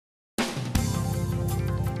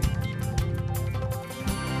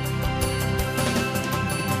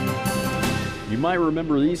might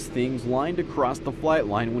remember these things lined across the flight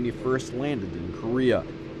line when you first landed in Korea.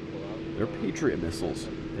 They're Patriot missiles,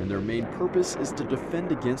 and their main purpose is to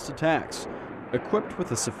defend against attacks. Equipped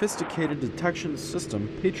with a sophisticated detection system,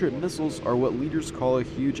 Patriot missiles are what leaders call a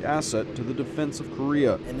huge asset to the defense of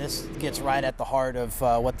Korea. And this gets right at the heart of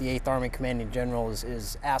what the 8th Army Commanding General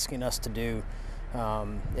is asking us to do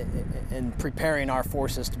in preparing our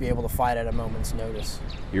forces to be able to fight at a moment's notice.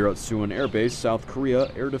 Here at Suwon Air Base, South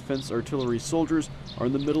Korea, air defense artillery soldiers are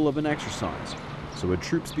in the middle of an exercise. So would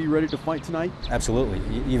troops be ready to fight tonight? Absolutely.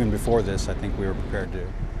 Even before this, I think we were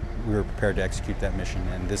prepared to execute that mission,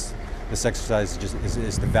 and this exercise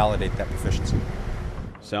is to validate that proficiency.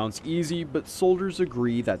 Sounds easy, but soldiers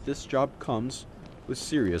agree that this job comes with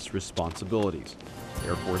serious responsibilities.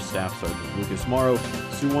 Air Force Staff Sergeant Morrow,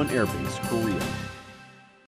 Suwon Air Base, Korea.